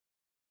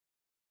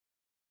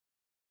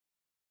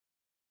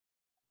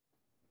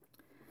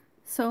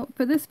So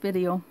for this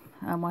video,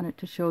 I wanted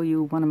to show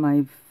you one of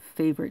my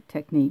favorite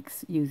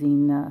techniques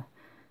using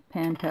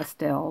pan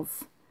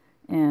pastels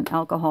and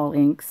alcohol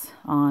inks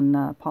on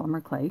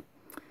polymer clay.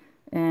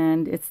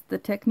 And it's the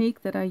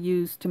technique that I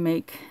use to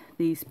make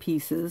these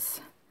pieces.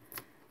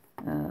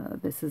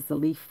 This is the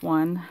leaf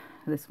one.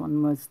 This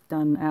one was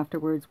done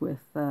afterwards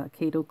with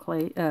Kato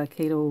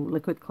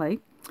Liquid Clay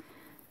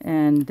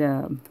and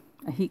a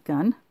heat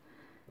gun.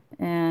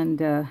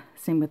 And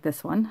same with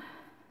this one.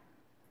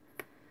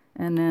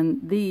 And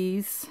then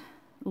these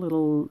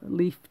little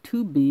leaf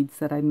tube beads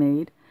that I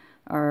made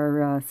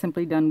are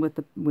simply done with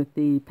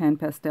the pan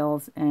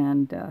pastels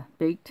and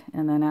baked.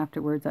 And then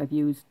afterwards I've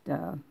used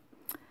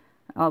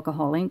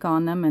alcohol ink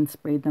on them and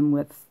sprayed them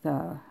with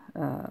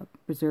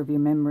Preserve Your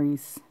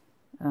Memories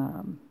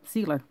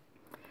sealer.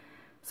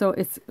 So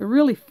it's a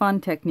really fun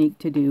technique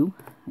to do.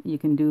 You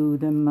can do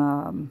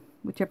them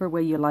whichever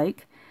way you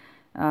like.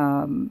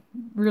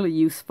 Really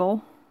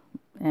useful,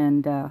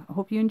 and I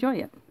hope you enjoy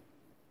it.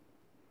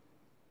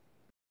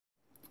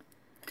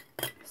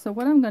 So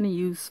what I'm going to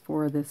use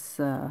for this,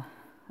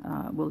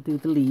 we'll do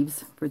the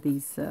leaves for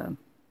these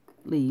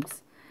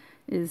leaves,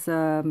 is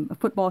a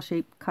football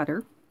shaped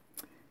cutter.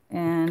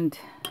 And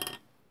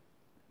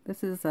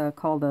this is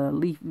called a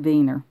leaf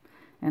veiner.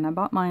 And I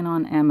bought mine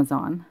on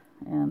Amazon.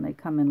 And they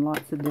come in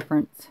lots of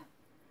different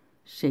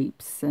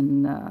shapes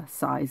and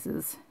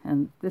sizes.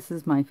 And this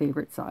is my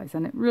favorite size.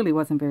 And it really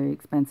wasn't very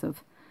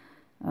expensive.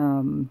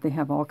 They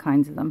have all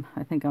kinds of them.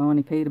 I think I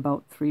only paid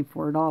about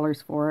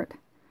 $3–4 for it.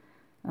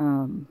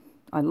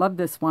 I love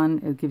this one.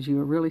 It gives you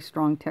a really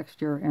strong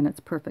texture and it's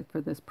perfect for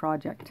this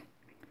project.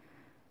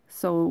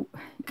 So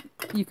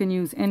you can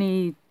use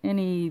any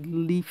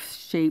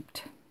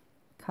leaf-shaped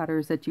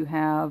cutters that you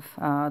have.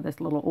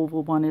 This little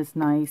oval one is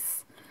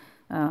nice.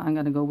 I'm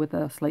going to go with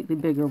a slightly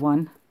bigger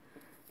one.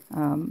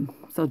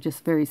 So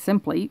just very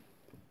simply,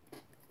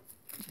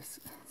 just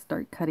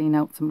start cutting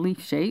out some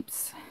leaf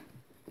shapes.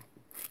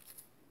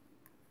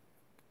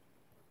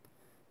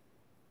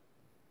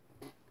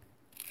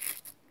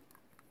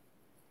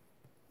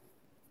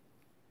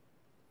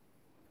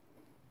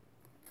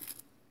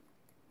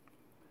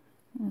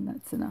 And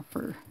that's enough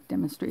for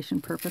demonstration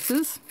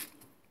purposes.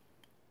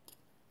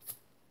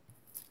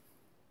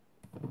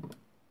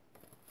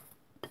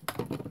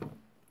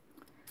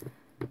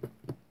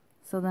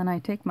 So then I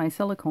take my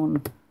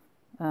silicone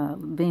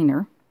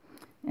veiner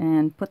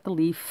and put the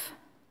leaf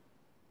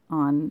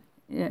on,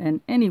 and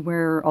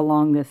anywhere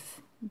along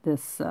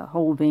this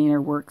whole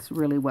veiner works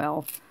really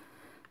well.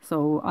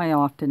 So I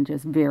often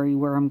just vary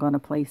where I'm going to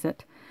place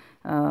it.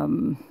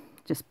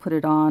 Just put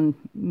it on,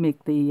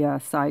 make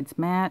the sides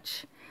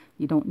match.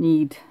 You don't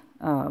need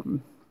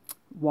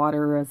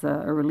water as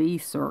a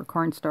release or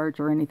cornstarch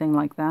or anything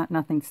like that.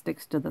 Nothing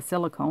sticks to the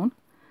silicone.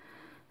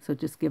 So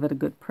just give it a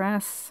good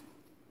press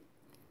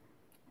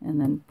and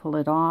then pull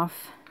it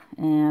off.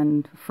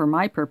 And for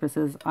my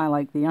purposes, I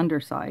like the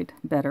underside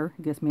better.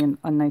 It gives me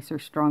a nicer,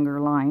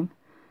 stronger line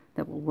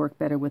that will work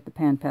better with the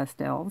pan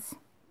pastels.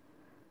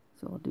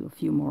 So I'll do a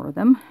few more of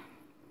them.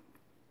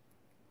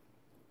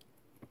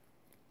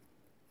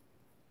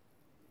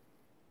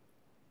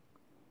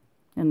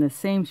 And the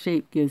same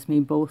shape gives me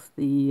both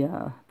the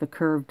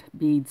curved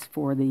beads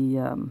for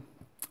the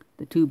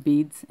tube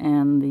beads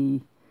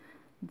and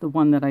the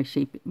one that I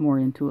shape more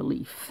into a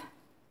leaf.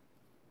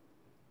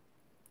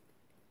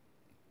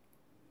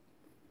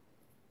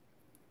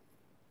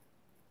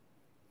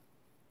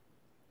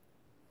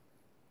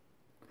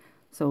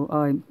 So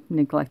I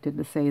neglected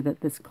to say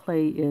that this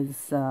clay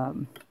is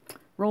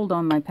rolled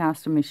on my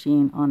pastel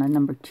machine on a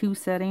number 2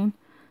 setting.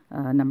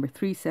 Number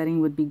 3 setting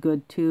would be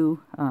good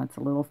too. It's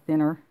a little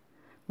thinner,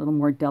 a little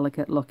more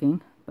delicate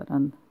looking, but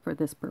for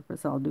this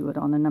purpose I'll do it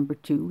on a number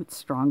 2. It's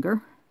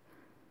stronger.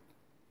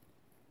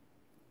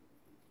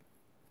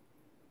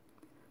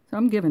 So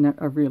I'm giving it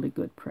a really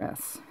good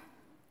press,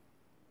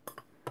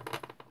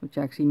 which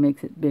actually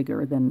makes it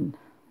bigger than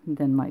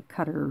my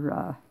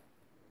cutter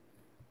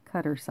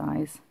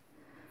size.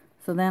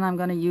 So then I'm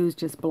going to use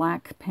just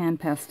black pan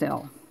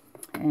pastel,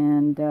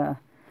 and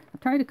I've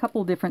tried a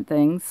couple different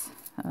things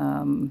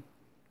to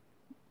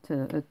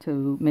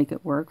make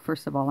it work.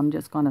 First of all, I'm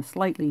just going to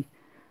slightly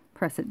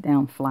press it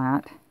down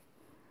flat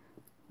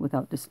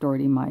without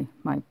distorting my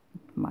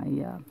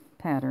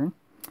pattern.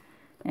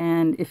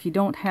 And if you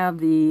don't have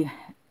the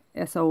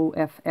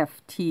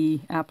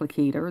SOFFT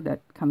applicator that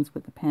comes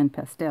with the pan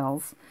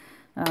pastels,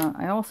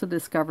 I also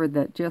discovered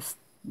that just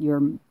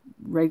your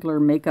regular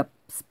makeup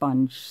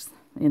sponge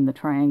in the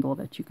triangle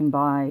that you can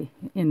buy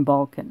in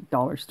bulk at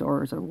dollar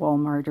stores or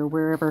Walmart or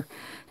wherever,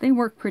 they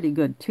work pretty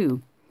good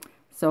too.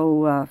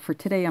 So for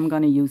today I'm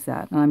going to use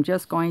that, and I'm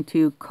just going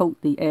to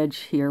coat the edge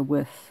here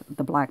with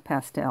the black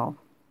pastel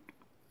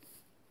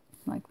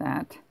like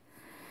that,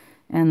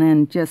 and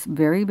then just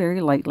very, very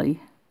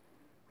lightly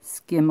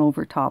skim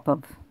over top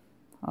of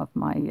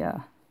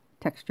my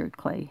textured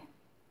clay.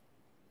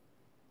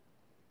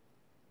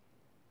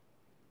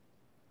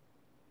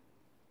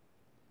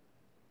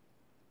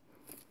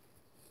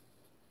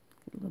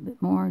 A little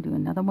bit more, do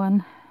another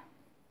one.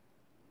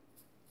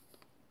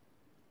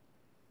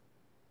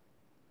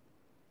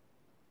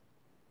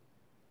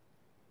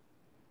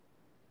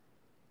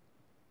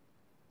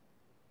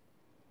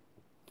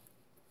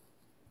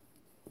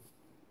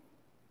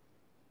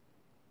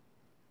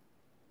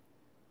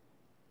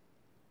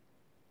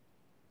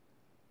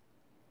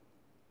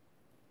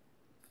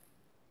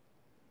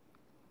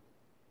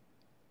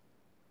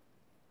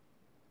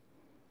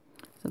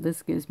 So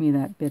this gives me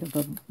that bit of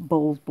a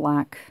bold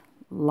black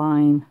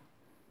line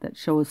that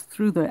shows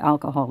through the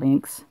alcohol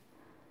inks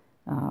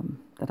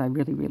that I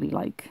really, really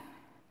like.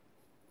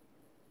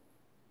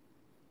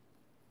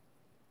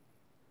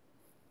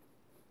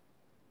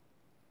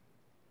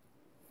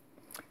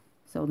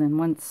 So then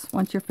once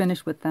you're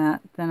finished with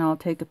that, then I'll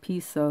take a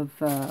piece of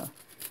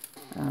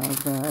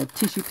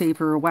tissue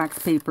paper or wax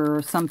paper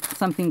or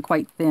something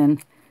quite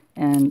thin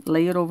and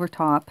lay it over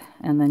top,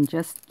 and then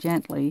just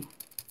gently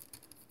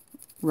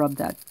rub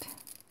that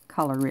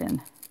color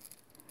in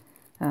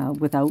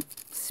without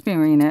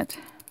smearing it.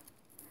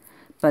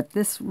 But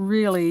this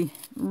really,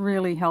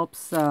 really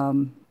helps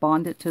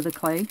bond it to the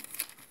clay.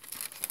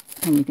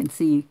 And you can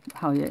see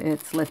how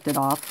it's lifted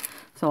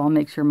off. So I'll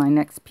make sure my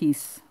next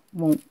piece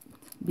won't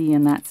be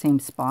in that same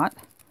spot,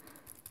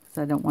 because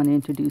I don't want to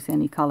introduce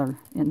any color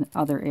in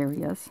other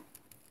areas.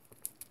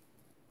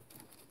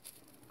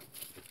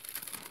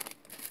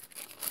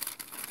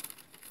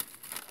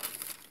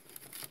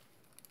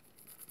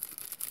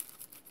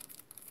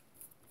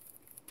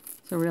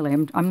 So really,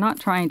 I'm not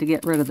trying to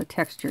get rid of the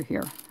texture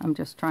here. I'm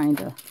just trying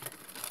to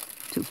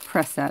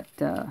press that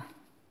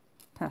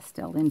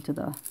pastel into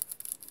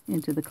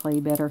the clay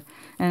better.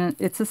 And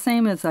it's the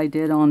same as I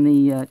did on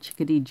the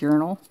Chickadee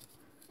journal.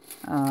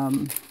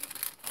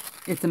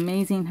 It's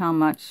amazing how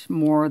much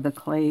more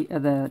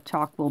the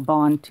chalk will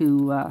bond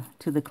to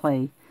the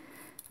clay.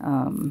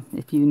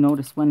 If you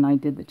notice, when I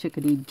did the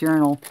Chickadee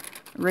journal,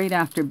 right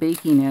after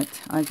baking it,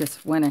 I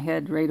just went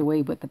ahead right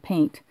away with the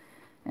paint,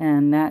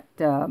 and that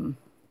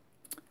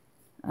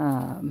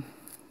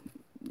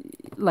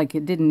like,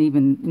 it didn't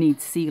even need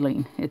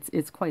sealing.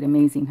 It's quite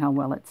amazing how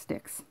well it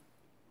sticks.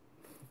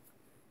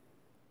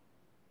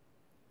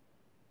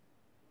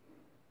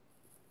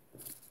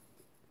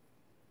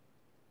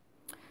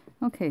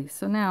 Okay,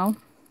 so now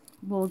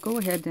we'll go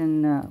ahead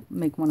and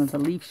make one of the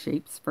leaf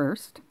shapes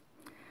first.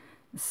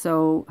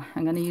 So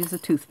I'm going to use a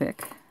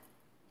toothpick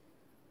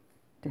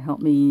to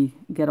help me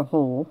get a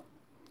hole,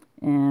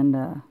 and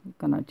I'm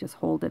going to just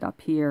hold it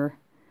up here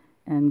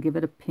and give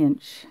it a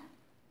pinch.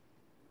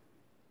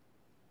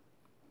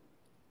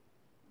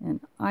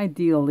 And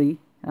ideally,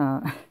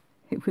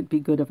 it would be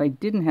good if I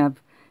didn't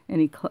have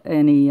any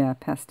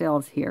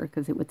pastels here,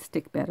 because it would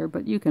stick better,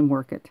 but you can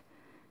work it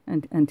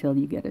until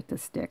you get it to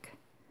stick.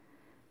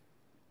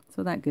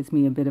 So that gives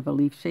me a bit of a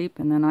leaf shape,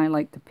 and then I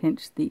like to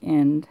pinch the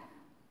end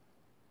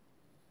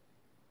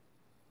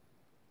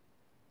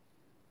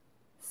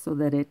so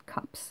that it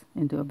cups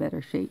into a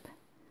better shape.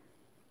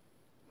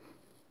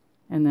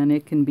 And then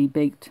it can be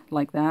baked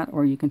like that,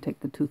 or you can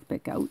take the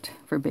toothpick out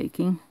for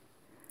baking.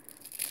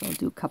 So I'll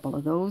do a couple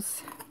of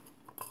those.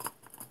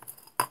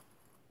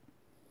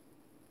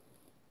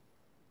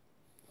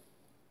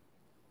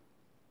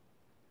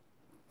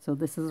 So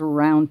this is a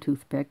round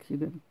toothpick.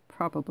 You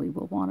probably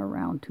will want a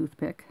round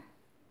toothpick.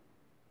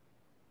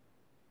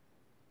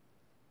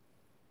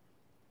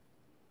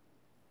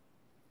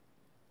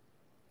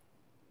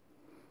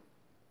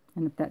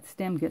 And if that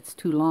stem gets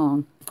too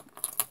long,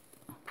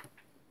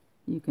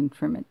 you can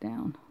trim it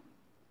down.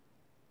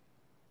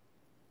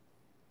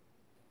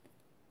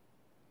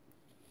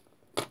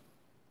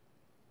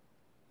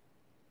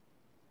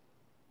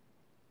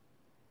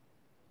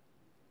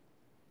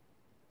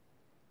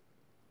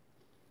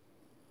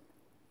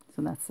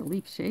 So that's the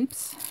leaf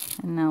shapes,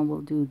 and now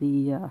we'll do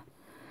the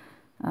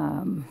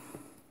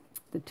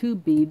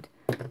tube bead.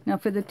 Now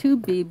for the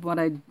tube bead, what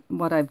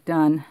I've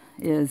done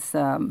is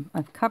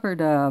I've covered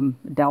a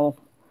dowel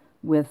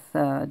with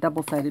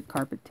double-sided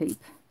carpet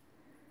tape,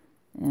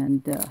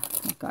 and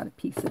I've got a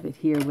piece of it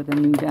here with a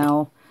new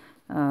dowel.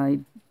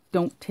 I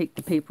don't take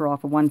the paper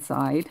off of one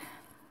side,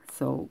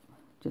 so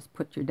just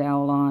put your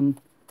dowel on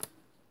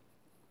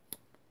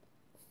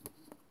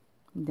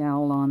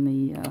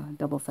the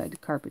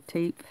double-sided carpet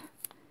tape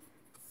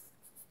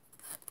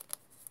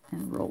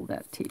and roll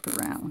that tape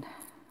around.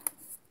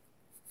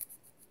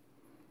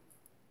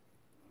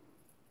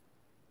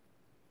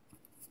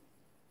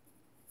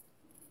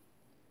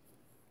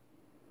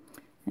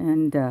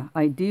 And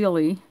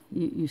ideally,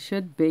 you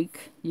should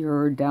bake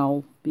your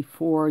dowel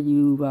before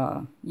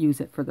you use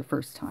it for the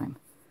first time.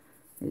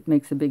 It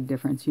makes a big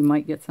difference. You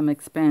might get some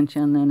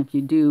expansion, and if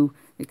you do,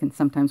 it can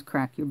sometimes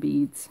crack your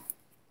beads.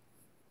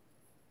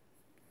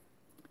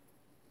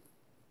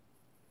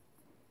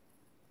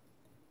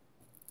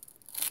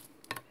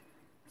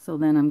 So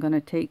then I'm going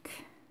to take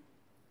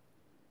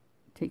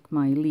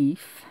my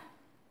leaf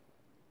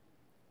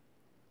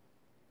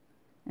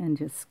and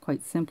just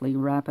quite simply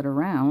wrap it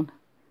around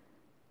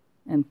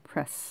and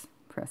press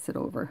it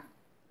over.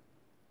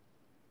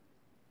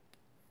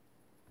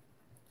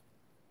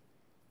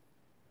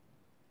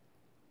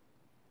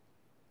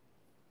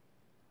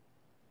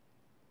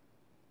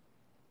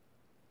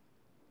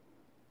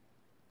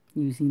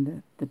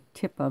 Using the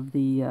tip of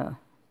the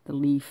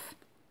leaf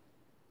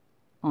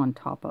on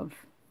top of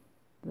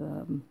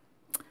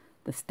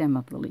the stem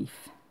of the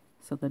leaf,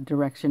 so the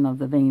direction of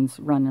the veins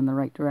run in the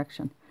right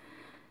direction.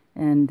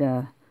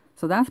 And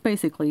so that's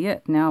basically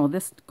it. Now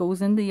this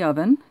goes in the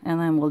oven, and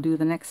then we'll do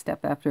the next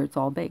step after it's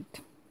all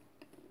baked.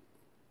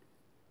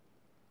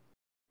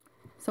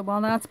 So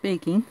while that's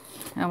baking,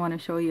 I want to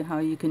show you how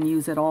you can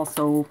use it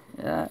also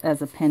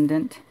as a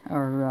pendant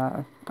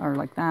or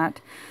like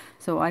that.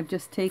 So I've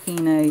just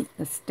taken a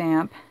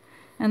stamp,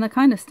 and the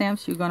kind of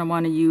stamps you're going to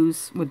want to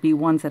use would be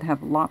ones that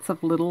have lots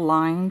of little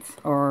lines,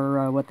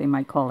 or what they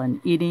might call an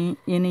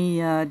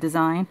innie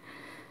design,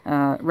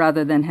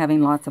 rather than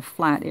having lots of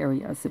flat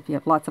areas. If you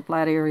have lots of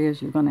flat areas,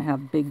 you're going to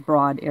have big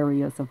broad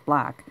areas of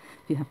black.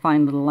 If you have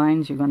fine little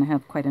lines, you're going to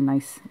have quite a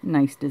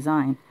nice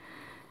design.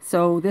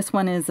 So this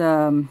one is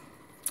a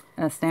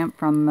stamp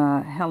from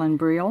Helen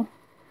Briel,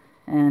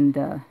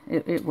 and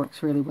it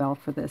works really well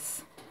for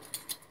this.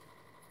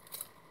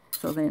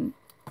 So then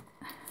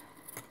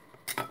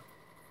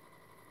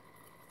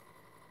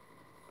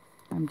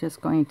I'm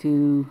just going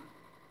to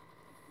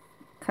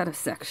cut a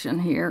section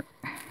here.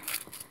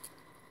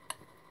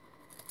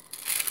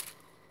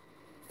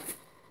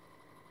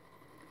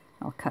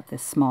 I'll cut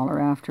this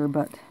smaller after,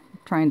 but I'm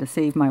trying to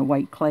save my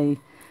white clay.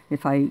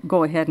 If I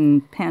go ahead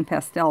and pan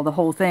pastel the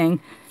whole thing,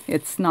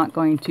 it's not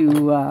going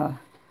to,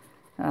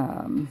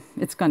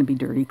 it's going to be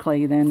dirty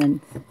clay then,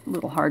 and a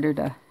little harder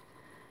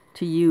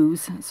to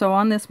use. So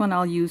on this one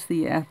I'll use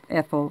the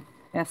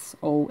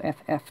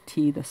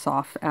SOFFT, the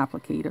soft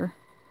applicator.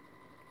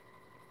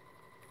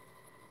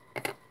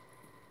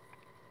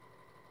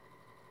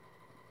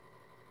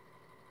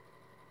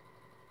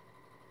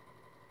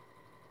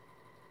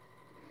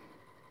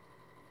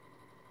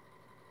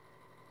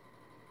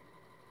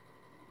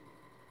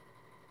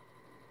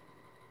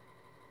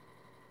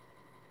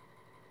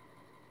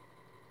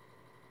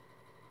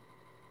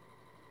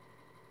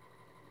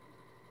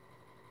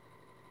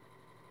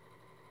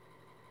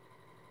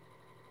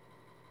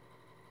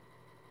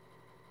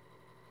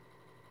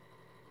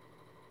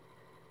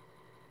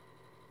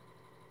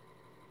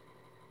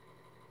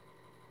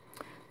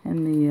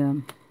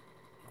 And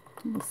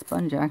the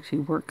sponge actually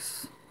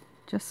works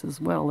just as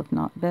well, if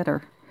not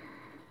better,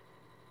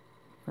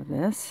 for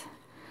this.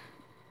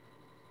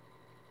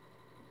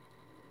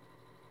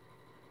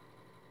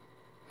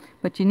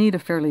 But you need a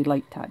fairly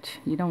light touch.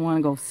 You don't want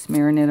to go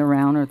smearing it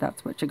around, or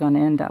that's what you're going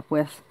to end up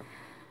with.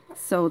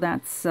 So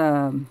that's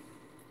set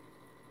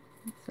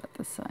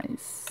the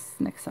size,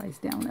 next size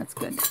down. That's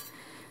good.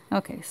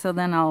 Okay, so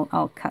then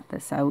I'll cut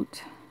this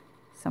out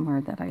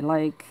somewhere that I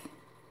like.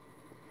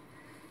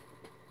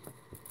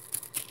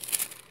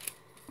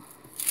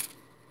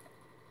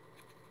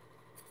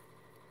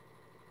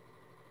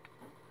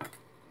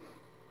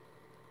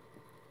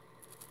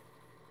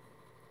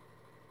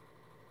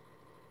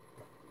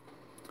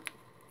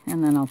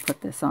 And then I'll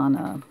put this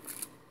on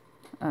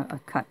a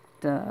cut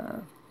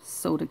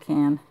soda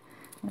can.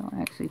 Well,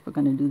 actually, if we're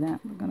going to do that,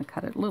 we're going to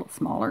cut it a little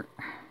smaller.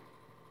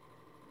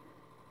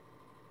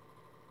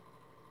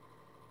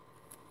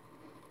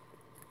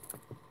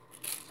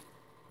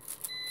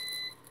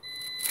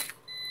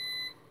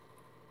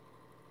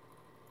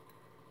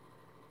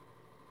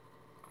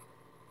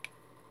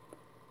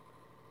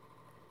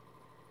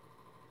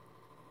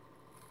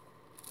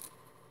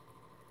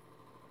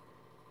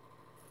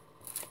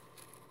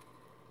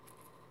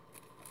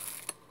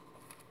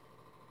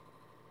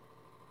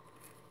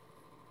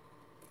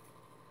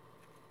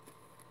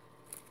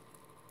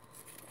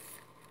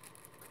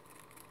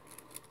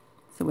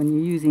 So when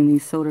you're using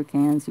these soda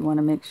cans, you want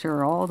to make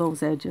sure all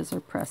those edges are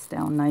pressed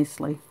down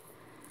nicely,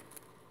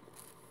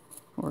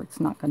 or it's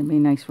not going to be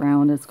nice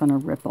round, it's going to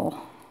ripple.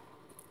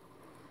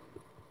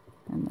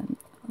 And then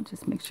I'll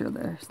just make sure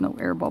there's no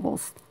air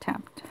bubbles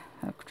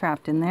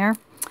trapped in there.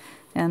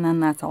 And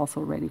then that's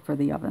also ready for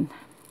the oven.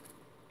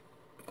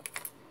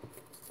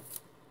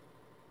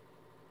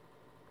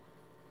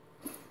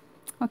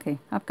 Okay,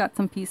 I've got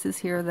some pieces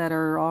here that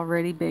are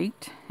already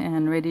baked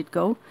and ready to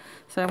go.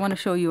 So I want to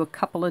show you a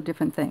couple of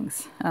different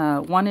things.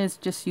 One is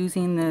just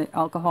using the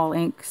alcohol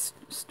ink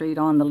straight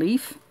on the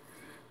leaf,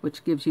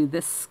 which gives you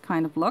this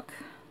kind of look.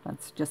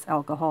 That's just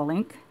alcohol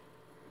ink.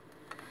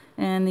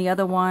 And the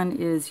other one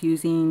is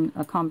using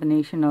a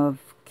combination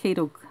of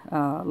Kato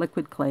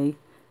Liquid Clay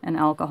and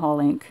alcohol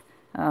ink.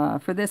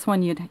 For this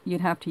one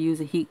you'd have to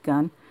use a heat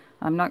gun.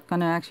 I'm not going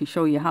to actually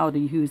show you how to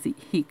use the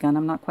heat gun.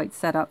 I'm not quite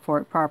set up for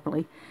it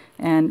properly.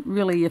 And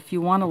really, if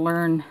you want to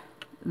learn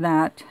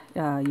that,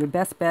 your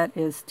best bet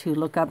is to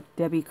look up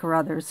Debbie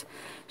Carruthers.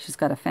 She's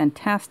got a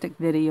fantastic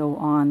video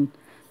on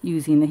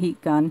using the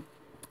heat gun.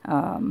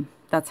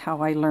 That's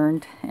how I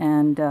learned,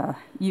 and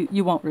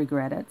you won't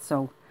regret it.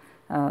 So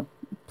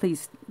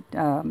please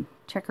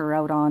check her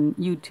out on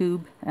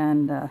YouTube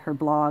and her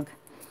blog.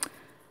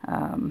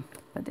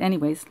 But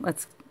anyways,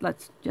 let's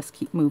just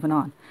keep moving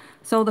on.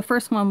 So the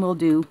first one we'll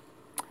do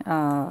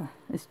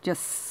is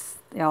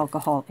just the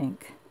alcohol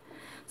ink.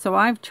 So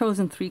I've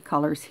chosen 3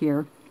 colors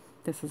here.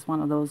 This is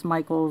one of those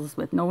Michaels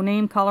with no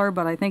name color,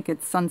 but I think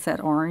it's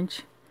sunset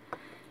orange.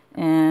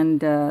 And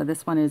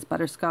this one is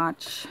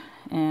butterscotch,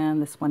 and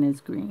this one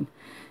is green.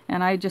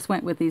 And I just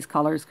went with these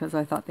colors because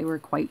I thought they were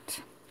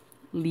quite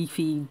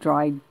leafy,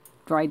 dried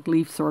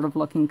leaf sort of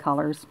looking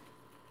colors.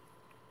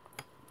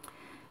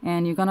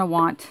 And you're going to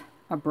want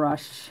a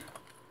brush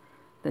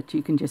that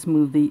you can just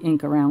move the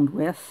ink around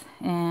with.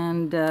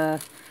 And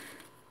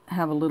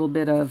have a little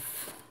bit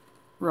of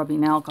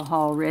rubbing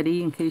alcohol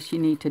ready in case you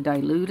need to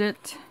dilute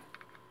it.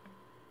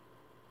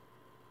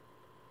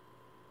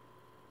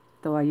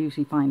 Though I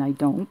usually find I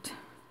don't,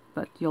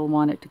 but you'll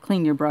want it to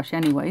clean your brush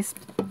anyways.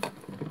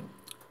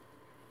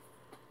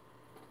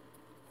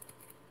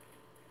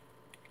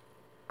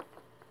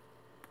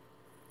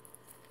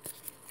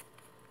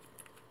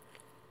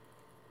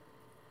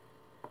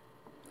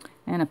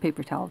 And a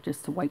paper towel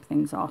just to wipe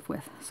things off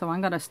with. So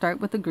I'm going to start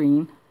with the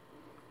green.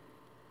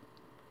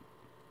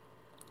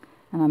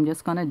 And I'm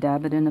just going to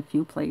dab it in a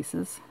few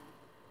places.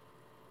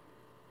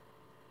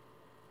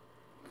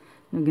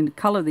 I'm going to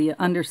color the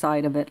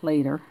underside of it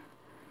later.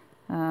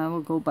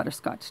 We'll go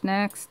butterscotch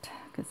next,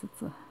 because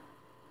it's a,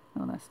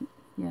 oh,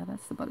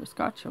 that's the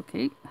butterscotch,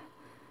 okay.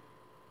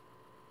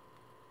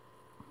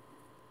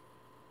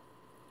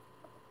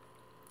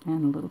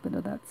 And a little bit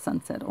of that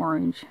sunset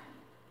orange.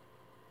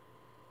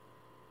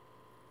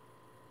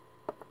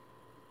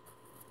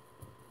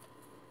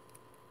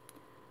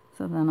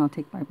 So then I'll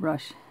take my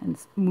brush and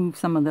move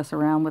some of this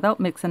around without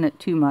mixing it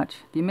too much.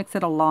 If you mix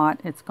it a lot,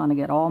 it's going to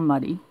get all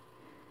muddy.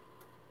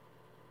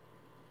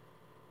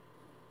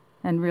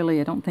 And really,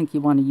 I don't think you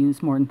want to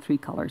use more than 3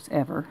 colors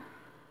ever,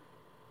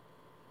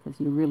 because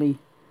you really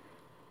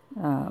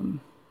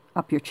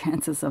up your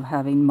chances of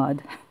having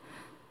mud.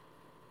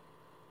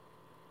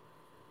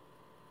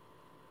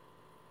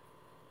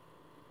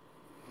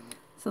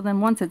 So then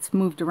once it's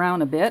moved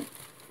around a bit,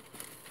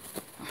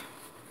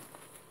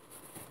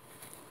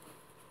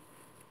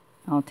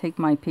 I'll take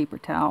my paper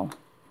towel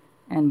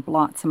and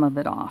blot some of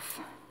it off.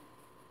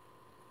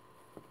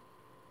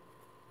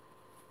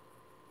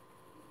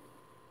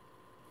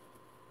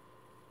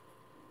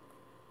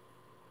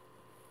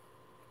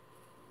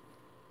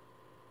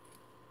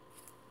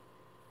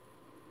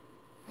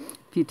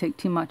 If you take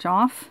too much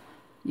off,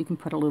 you can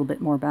put a little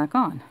bit more back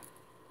on.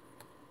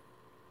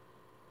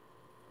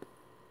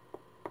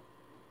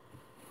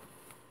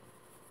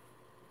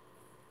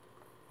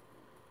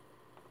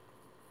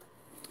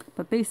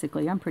 But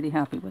basically, I'm pretty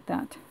happy with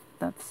that.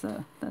 That's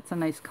a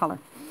nice color.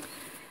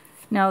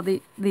 Now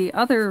the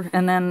other,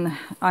 and then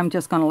I'm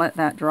just going to let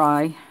that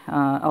dry.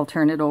 I'll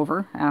turn it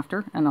over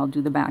after, and I'll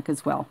do the back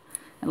as well,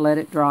 and let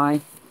it dry,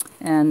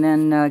 and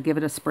then give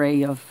it a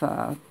spray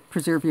of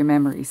Preserve Your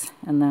Memories,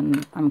 and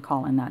then I'm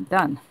calling that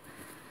done.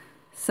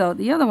 So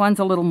the other one's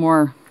a little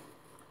more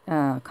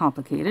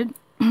complicated.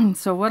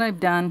 So what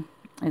I've done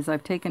is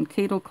I've taken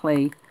Kato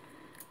clay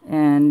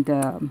and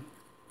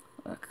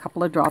a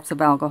couple of drops of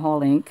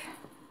alcohol ink.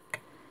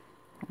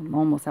 I'm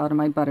almost out of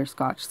my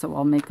butterscotch, so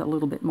I'll make a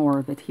little bit more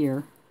of it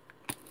here.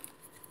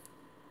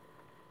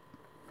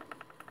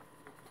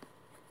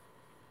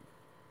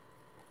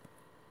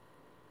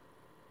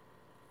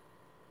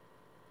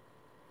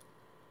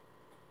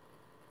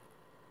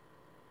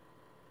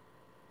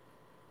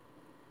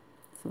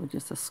 So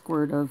just a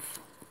squirt of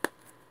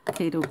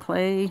Kato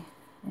clay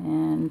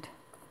and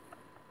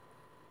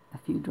a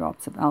few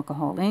drops of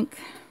alcohol ink.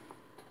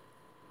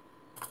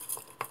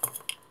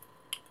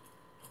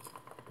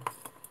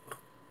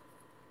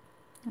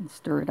 And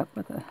stir it up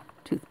with a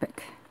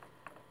toothpick.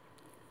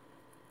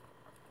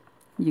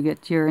 You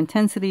get your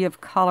intensity of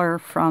color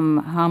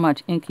from how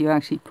much ink you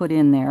actually put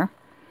in there.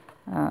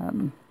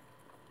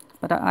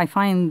 But I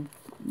find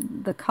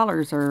the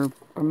colors are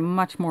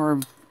much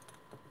more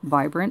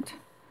vibrant.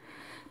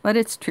 But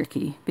it's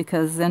tricky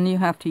because then you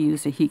have to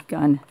use a heat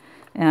gun.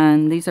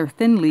 And these are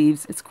thin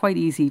leaves. It's quite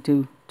easy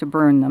to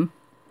burn them.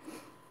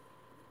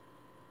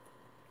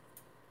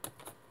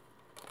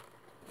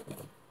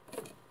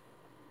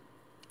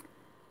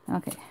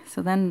 Okay,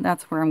 so then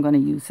that's where I'm going to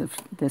use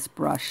this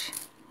brush,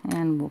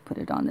 and we'll put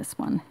it on this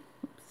one.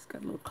 Oops, it's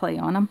got a little clay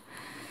on them.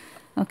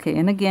 Okay,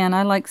 and again,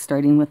 I like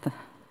starting with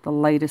the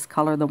lightest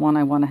color, the one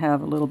I want to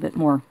have a little bit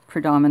more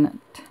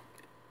predominant.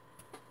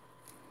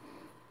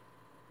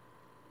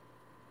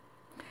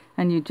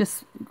 And you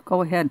just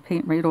go ahead,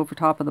 paint right over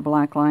top of the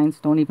black lines.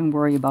 Don't even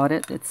worry about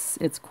it.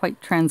 It's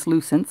quite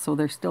translucent, so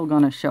they're still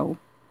going to show.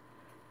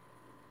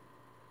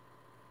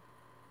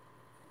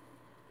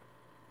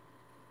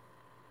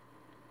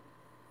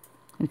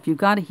 If you've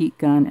got a heat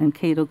gun and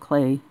Kato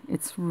clay,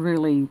 it's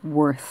really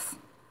worth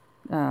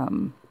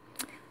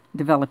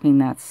developing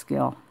that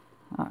skill.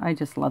 I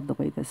just love the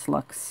way this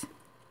looks.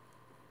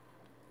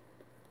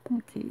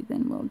 Okay,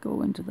 then we'll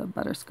go into the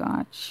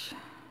butterscotch.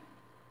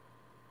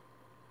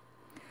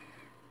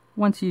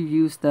 Once you've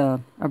used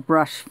a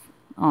brush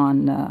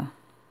on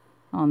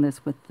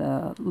this with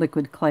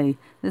liquid clay,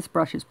 this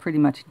brush is pretty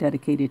much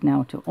dedicated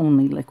now to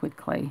only liquid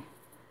clay.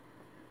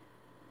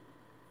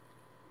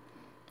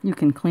 You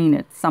can clean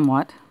it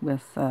somewhat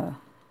with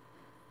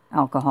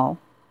alcohol.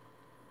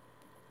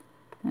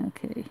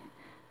 Okay,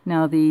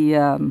 now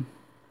the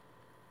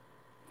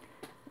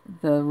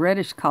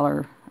reddish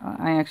color,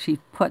 I actually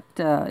put,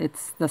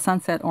 it's the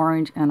sunset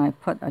orange, and I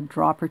put a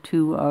drop or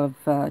two of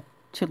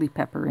chili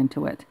pepper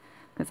into it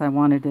because I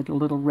wanted it a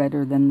little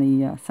redder than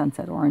the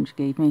sunset orange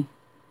gave me.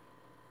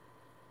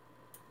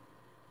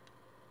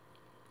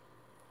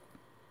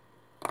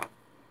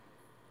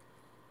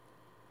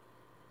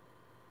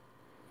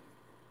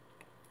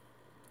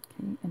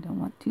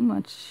 too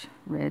much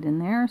red in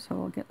there, so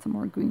I'll get some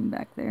more green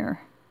back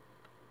there.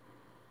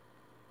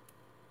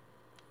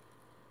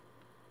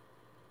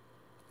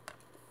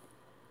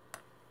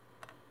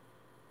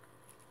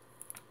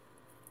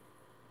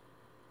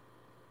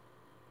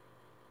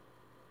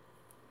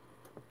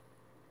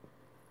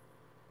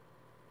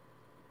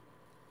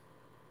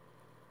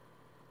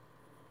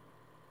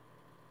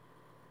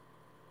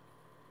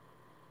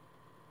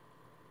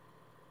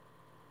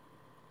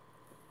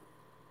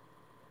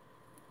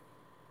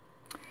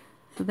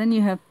 So then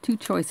you have two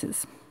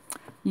choices.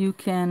 You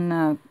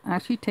can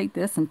actually take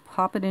this and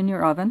pop it in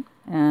your oven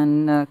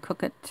and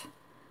cook it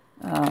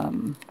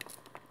on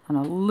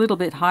a little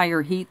bit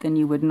higher heat than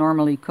you would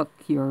normally cook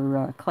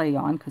your clay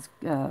on, because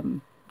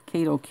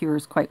Kato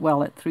cures quite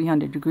well at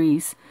 300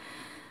 degrees.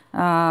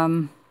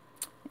 And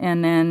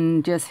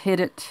then just hit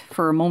it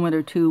for a moment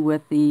or two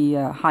with the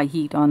high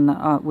heat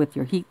on with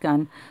your heat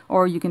gun,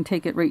 or you can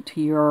take it right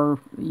to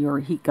your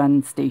heat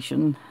gun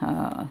station.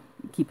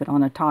 Keep it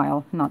on a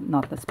tile,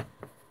 not this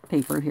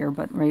paper here,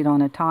 but right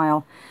on a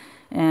tile,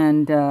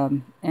 and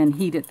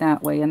heat it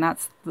that way. And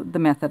that's the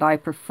method I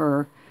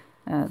prefer.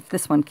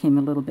 This one came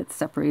a little bit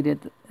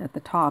separated at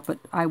the top, but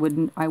I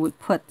would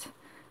put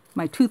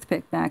my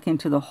toothpick back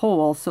into the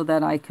hole so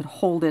that I could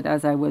hold it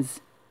as I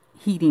was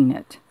heating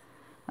it.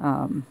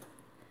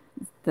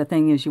 The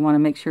thing is, you want to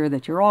make sure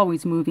that you're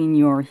always moving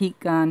your heat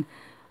gun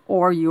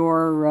or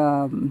your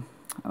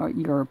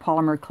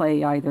polymer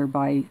clay, either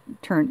by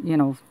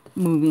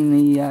moving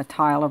the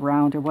tile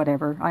around or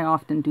whatever. I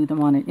often do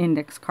them on an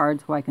index card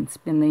so I can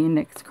spin the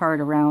index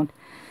card around.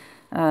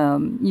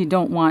 You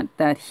don't want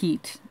that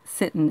heat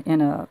sitting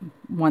in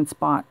one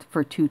spot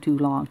for too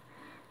long.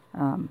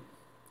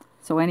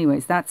 So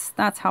anyways,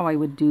 that's how I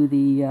would do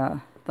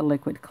the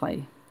liquid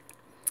clay,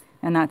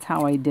 and that's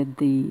how I did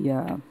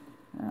the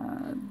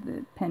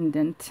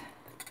pendant.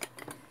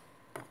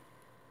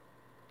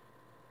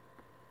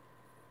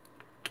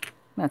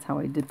 That's how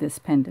I did this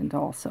pendant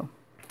also.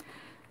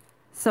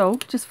 So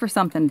just for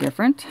something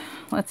different,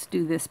 let's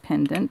do this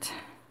pendant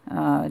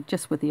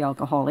just with the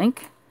alcohol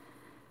ink.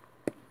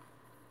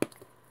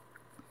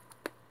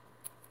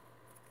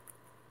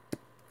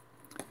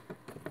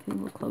 Okay,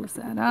 we'll close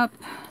that up.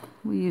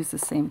 We use the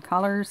same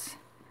colors,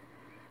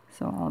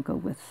 so I'll go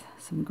with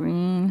some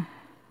green.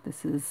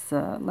 This is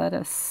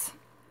lettuce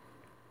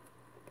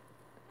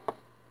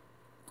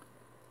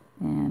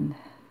and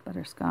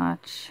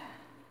butterscotch.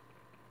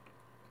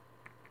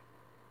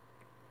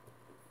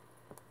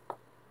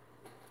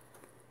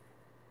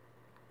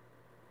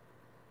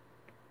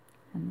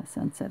 And the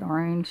sunset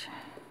orange.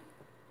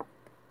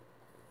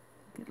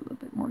 Get a little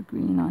bit more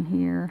green on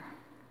here.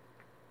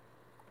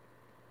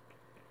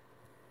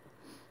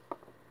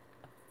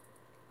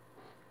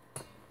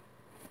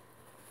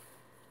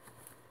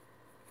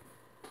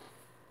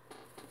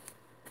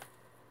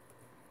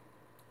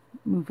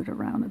 Move it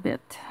around a bit.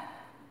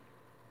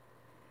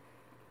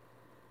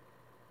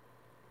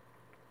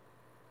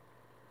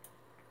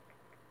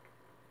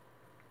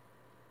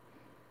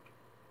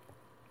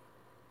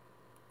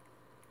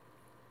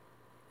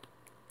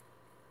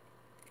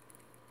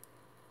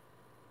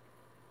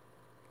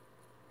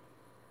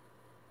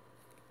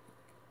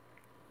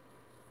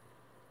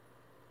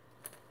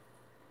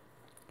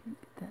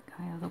 Get that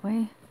guy out of the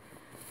way.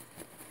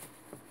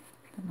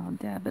 Then I'll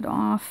dab it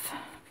off.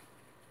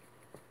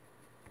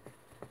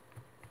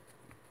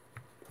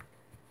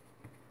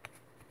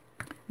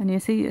 And you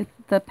see,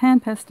 the pan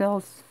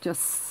pastels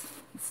just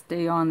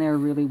stay on there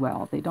really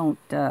well. They don't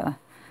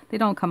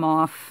come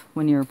off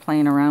when you're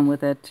playing around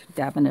with it,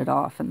 dabbing it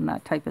off and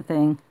that type of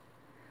thing.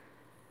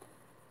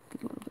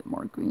 Get a little bit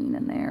more green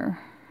in there.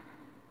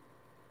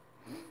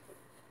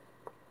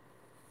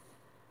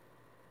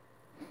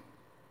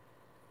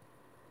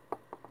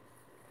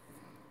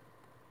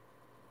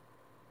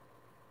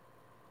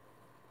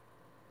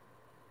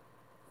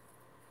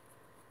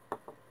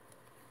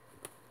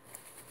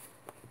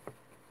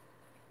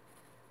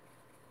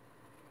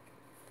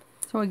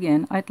 So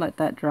again, I'd let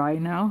that dry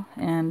now,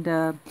 and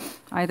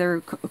either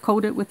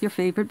coat it with your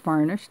favorite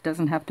varnish. It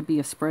doesn't have to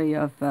be a spray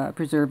of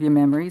Preserve Your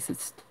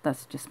Memories.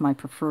 That's just my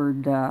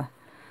preferred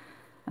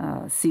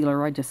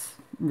sealer. I just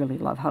really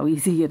love how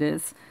easy it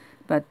is.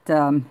 But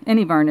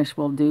any varnish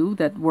will do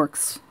that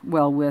works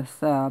well with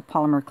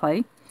polymer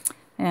clay.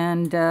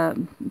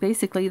 And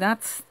basically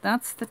that's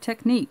the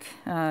technique.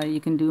 You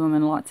can do them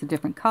in lots of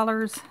different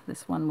colors.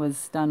 This one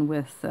was done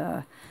with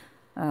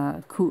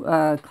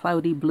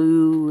cloudy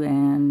blue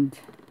and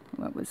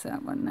what was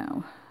that one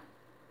now?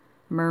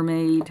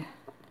 Mermaid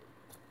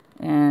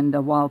and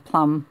a wild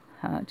plum,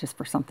 just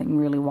for something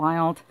really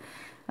wild.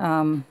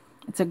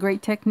 It's a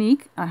great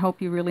technique. I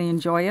hope you really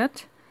enjoy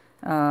it.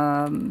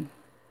 For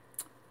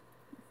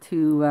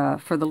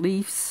the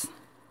leaves,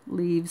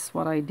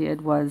 what I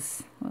did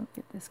was, well,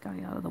 get this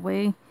guy out of the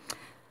way.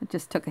 I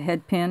just took a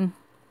head pin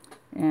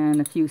and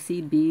a few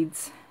seed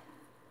beads,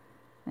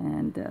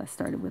 and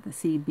started with a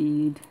seed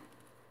bead.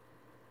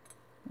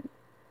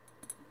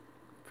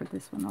 For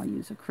this one I'll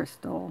use a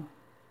crystal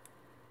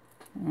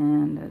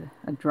and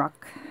a druck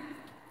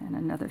and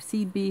another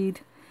seed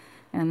bead,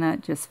 and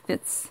that just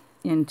fits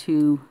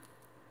into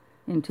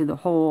the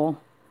hole,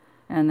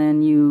 and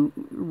then you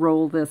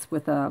roll this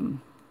with round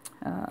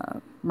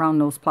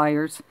nose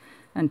pliers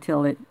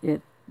until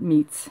it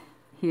meets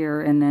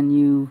here, and then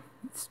you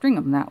string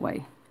them that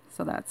way.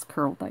 So that's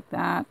curled like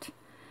that,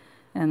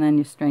 and then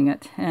you string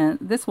it, and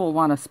this will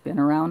want to spin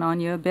around on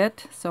you a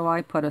bit, so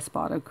I put a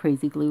spot of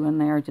crazy glue in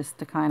there just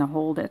to kind of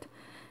hold it,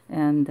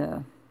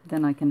 and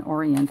then I can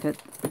orient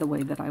it the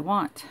way that I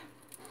want.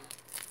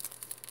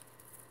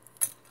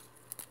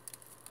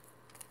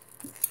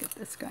 Let's get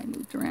this guy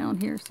moved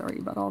around here. Sorry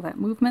about all that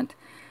movement.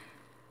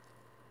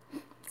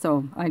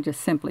 So I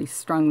just simply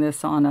strung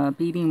this on a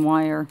beading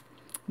wire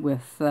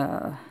with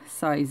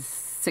size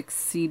 6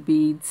 seed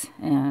beads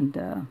and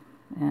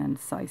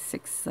size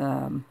 6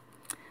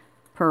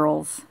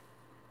 pearls,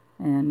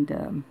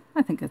 and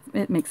I think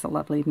it makes a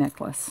lovely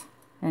necklace.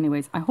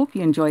 Anyways, I hope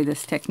you enjoy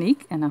this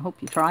technique, and I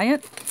hope you try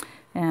it,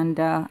 and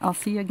I'll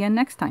see you again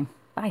next time.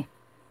 Bye.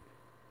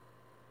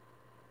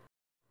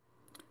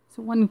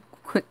 So one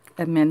quick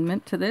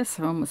amendment to this.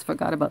 I almost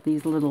forgot about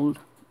these little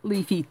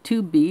leafy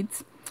tube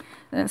beads.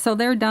 So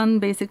they're done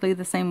basically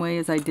the same way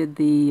as I did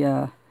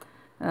the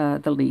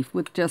leaf,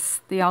 with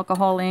just the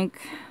alcohol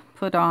ink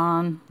put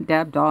on,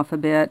 dabbed off a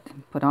bit,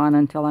 put on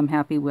until I'm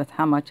happy with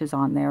how much is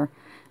on there,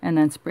 and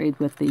then sprayed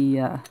with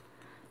the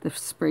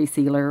spray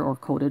sealer, or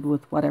coated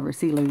with whatever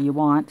sealer you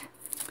want.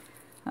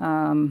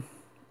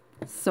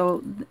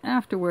 So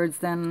afterwards,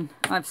 then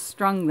I've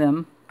strung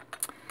them,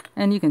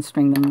 and you can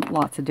string them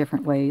lots of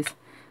different ways,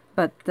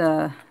 but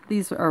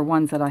these are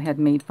ones that I had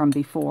made from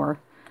before.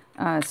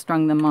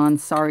 Strung them on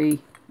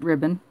sari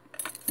ribbon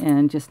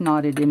and just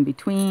knotted in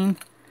between.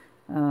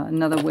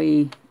 Another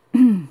way,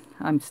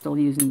 I'm still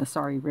using the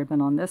sari ribbon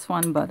on this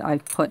one, but I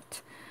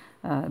put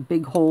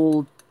big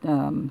hole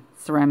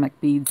ceramic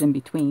beads in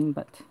between,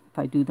 but if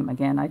I do them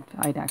again,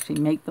 I'd actually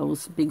make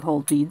those big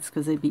hole beads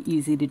because they'd be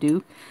easy to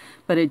do,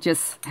 but it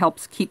just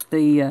helps keep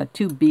the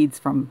tube beads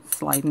from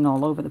sliding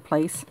all over the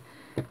place.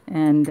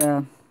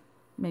 And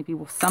maybe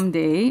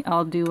someday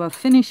I'll do a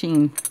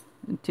finishing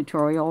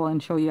tutorial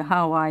and show you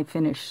how I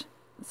finish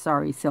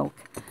sari silk,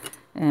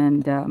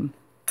 and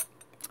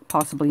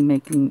possibly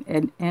making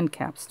end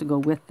caps to go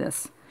with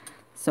this.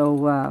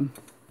 So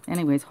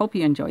anyways, hope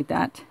you enjoyed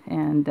that,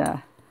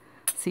 and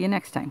see you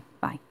next time.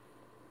 Bye.